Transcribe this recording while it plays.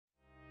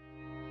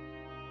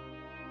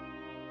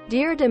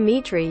Dear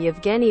Dmitri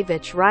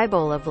Yevgenyeviç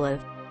Ribolovlev,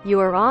 you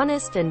are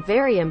honest and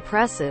very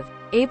impressive,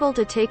 able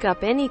to take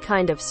up any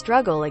kind of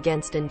struggle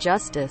against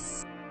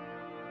injustice.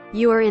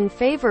 You are in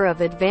favor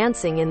of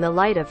advancing in the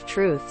light of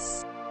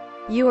truths.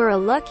 You are a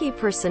lucky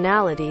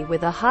personality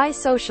with a high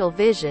social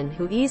vision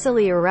who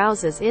easily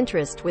arouses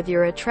interest with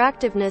your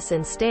attractiveness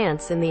and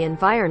stance in the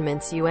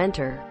environments you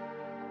enter.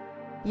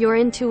 Your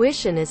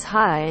intuition is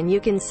high and you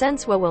can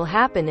sense what will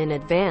happen in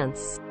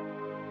advance.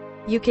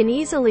 You can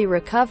easily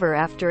recover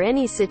after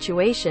any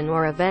situation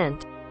or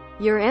event.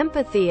 Your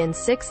empathy and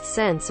sixth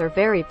sense are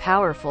very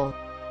powerful.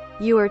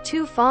 You are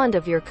too fond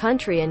of your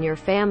country and your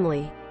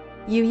family.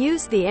 You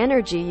use the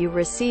energy you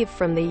receive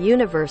from the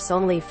universe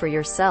only for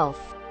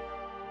yourself.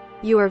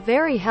 You are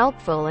very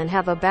helpful and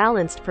have a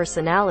balanced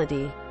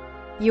personality.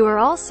 You are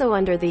also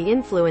under the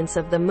influence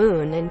of the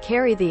moon and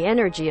carry the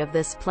energy of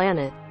this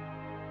planet.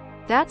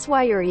 That's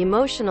why your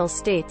emotional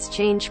states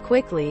change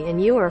quickly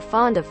and you are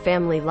fond of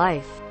family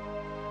life.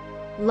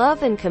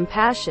 Love and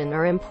compassion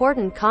are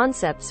important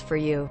concepts for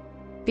you.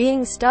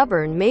 Being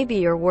stubborn may be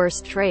your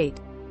worst trait.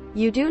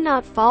 You do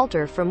not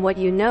falter from what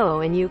you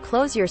know and you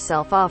close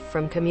yourself off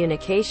from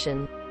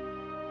communication.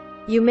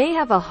 You may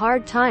have a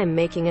hard time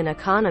making an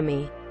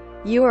economy.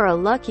 You are a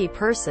lucky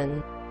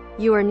person.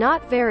 You are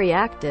not very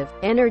active,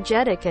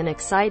 energetic and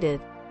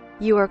excited.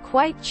 You are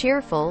quite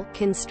cheerful,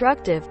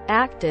 constructive,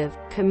 active,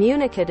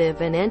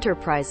 communicative and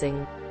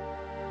enterprising.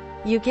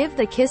 You give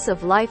the kiss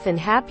of life and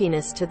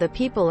happiness to the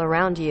people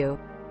around you.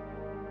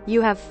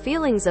 You have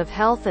feelings of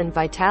health and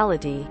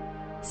vitality.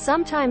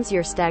 Sometimes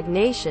your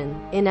stagnation,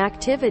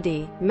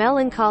 inactivity,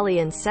 melancholy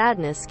and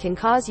sadness can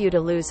cause you to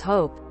lose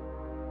hope.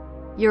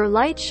 Your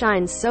light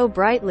shines so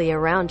brightly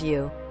around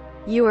you.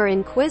 You are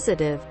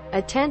inquisitive,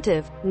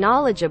 attentive,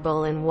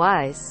 knowledgeable and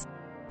wise.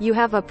 You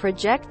have a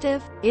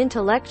projective,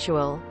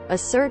 intellectual,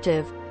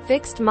 assertive,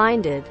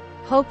 fixed-minded,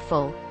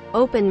 hopeful,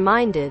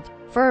 open-minded,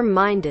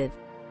 firm-minded,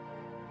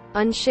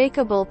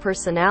 unshakable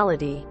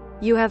personality.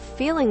 You have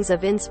feelings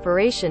of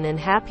inspiration and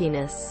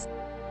happiness.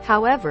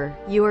 However,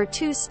 you are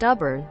too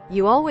stubborn,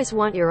 you always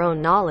want your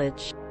own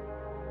knowledge.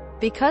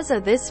 Because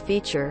of this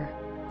feature,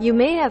 you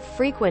may have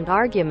frequent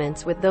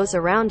arguments with those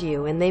around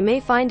you and they may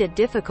find it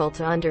difficult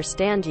to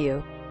understand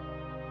you.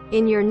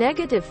 In your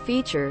negative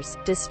features,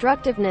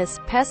 destructiveness,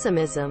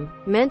 pessimism,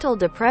 mental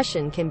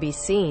depression can be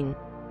seen.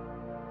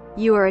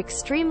 You are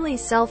extremely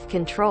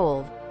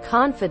self-controlled,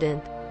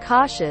 confident,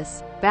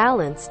 cautious,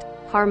 balanced,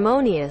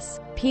 harmonious,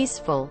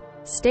 peaceful,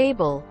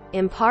 stable,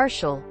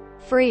 impartial,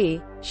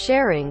 free,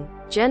 sharing,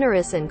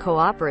 generous and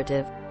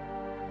cooperative.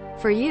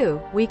 For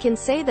you, we can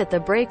say that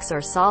the brakes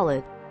are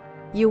solid.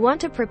 You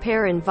want to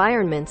prepare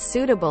environments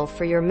suitable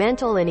for your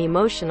mental and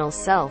emotional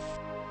self.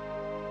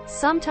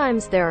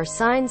 Sometimes there are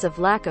signs of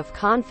lack of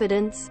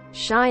confidence,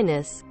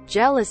 shyness,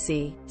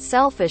 jealousy,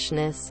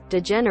 selfishness,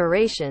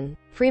 degeneration,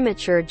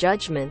 premature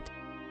judgment,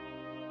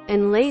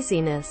 and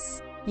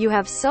laziness. You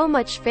have so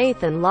much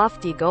faith and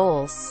lofty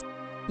goals.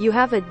 You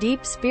have a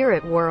deep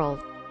spirit world.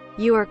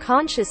 You are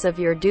conscious of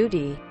your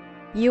duty.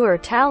 You are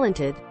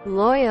talented,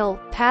 loyal,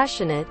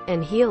 passionate,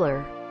 and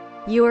healer.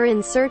 You are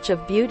in search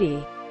of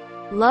beauty,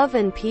 love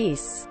and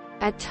peace.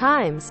 At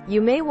times,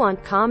 you may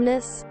want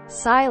calmness,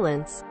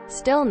 silence,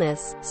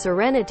 stillness,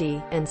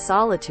 serenity, and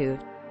solitude.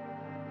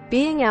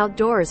 Being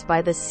outdoors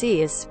by the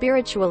sea is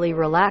spiritually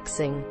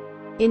relaxing.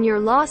 In your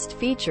lost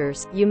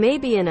features, you may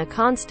be in a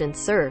constant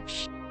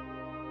search.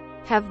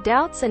 Have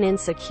doubts and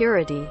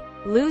insecurity,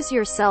 lose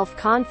your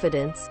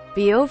self-confidence,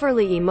 be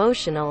overly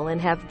emotional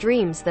and have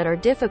dreams that are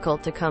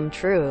difficult to come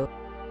true.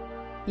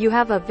 You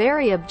have a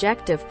very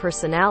objective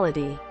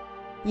personality.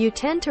 You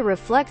tend to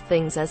reflect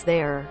things as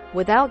they are,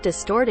 without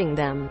distorting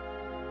them.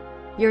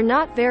 You're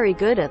not very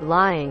good at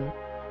lying.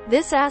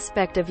 This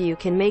aspect of you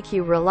can make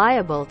you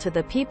reliable to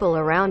the people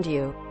around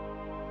you.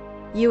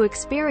 You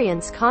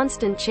experience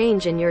constant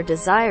change in your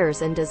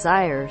desires and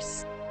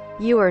desires.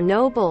 You are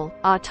noble,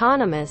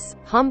 autonomous,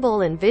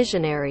 humble and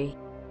visionary.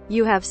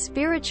 You have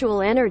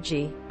spiritual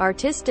energy,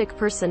 artistic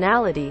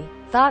personality,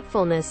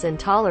 thoughtfulness and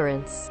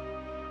tolerance.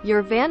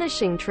 Your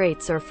vanishing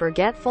traits are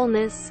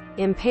forgetfulness,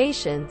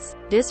 impatience,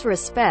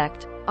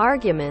 disrespect,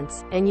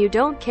 arguments, and you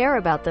don't care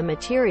about the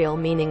material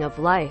meaning of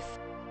life.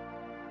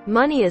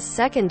 Money is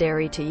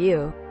secondary to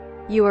you.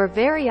 You are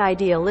very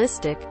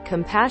idealistic,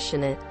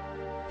 compassionate,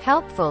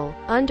 helpful,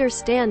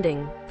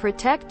 understanding,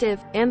 protective,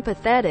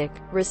 empathetic,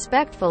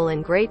 respectful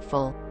and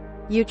grateful.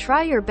 You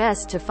try your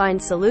best to find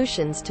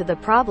solutions to the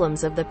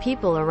problems of the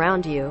people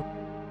around you.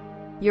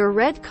 Your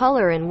red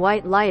color and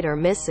white light are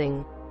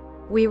missing.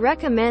 We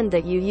recommend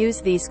that you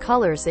use these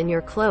colors in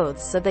your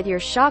clothes so that your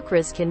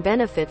chakras can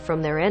benefit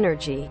from their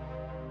energy.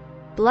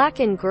 Black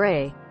and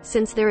gray,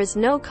 since there is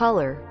no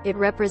color, it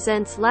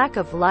represents lack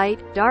of light,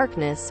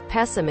 darkness,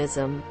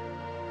 pessimism,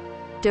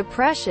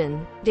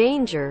 depression,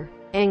 danger,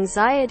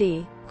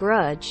 anxiety,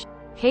 grudge,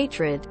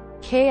 hatred,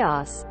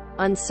 chaos,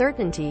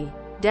 uncertainty,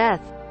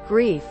 death,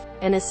 grief,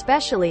 and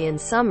especially in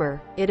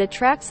summer, it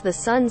attracts the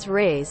sun's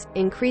rays,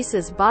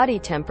 increases body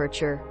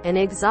temperature, and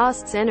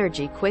exhausts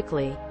energy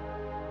quickly.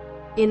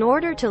 In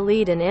order to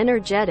lead an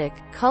energetic,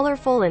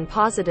 colorful and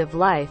positive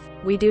life,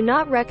 we do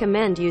not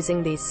recommend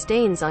using these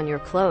stains on your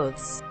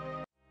clothes.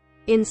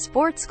 In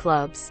sports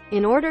clubs,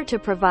 in order to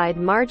provide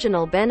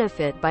marginal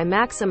benefit by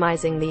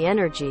maximizing the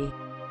energy,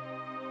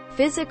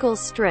 physical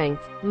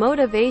strength,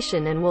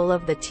 motivation and will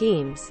of the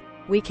teams,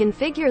 we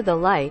configure the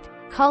light,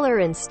 color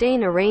and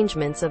stain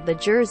arrangements of the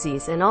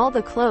jerseys and all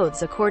the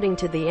clothes according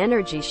to the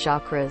energy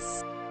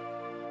chakras.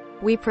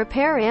 We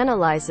prepare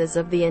analyses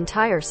of the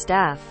entire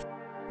staff.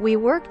 We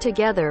work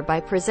together by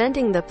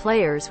presenting the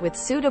players with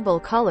suitable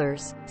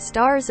colors,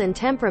 stars and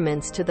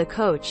temperaments to the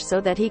coach so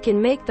that he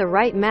can make the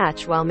right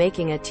match while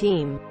making a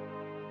team.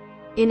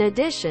 In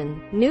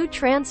addition, new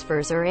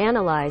transfers are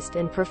analyzed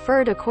and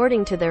preferred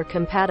according to their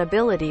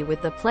compatibility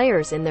with the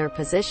players in their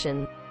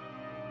position.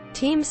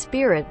 Team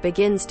spirit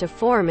begins to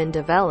form and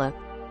develop.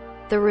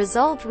 The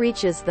result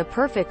reaches the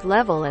perfect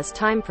level as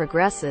time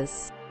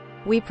progresses.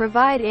 We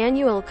provide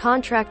annual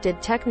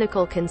contracted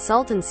technical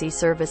consultancy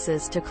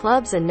services to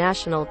clubs and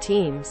national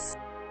teams.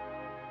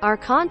 Our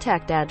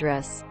contact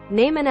address,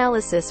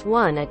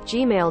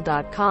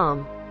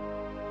 nameanalysis1@gmail.com.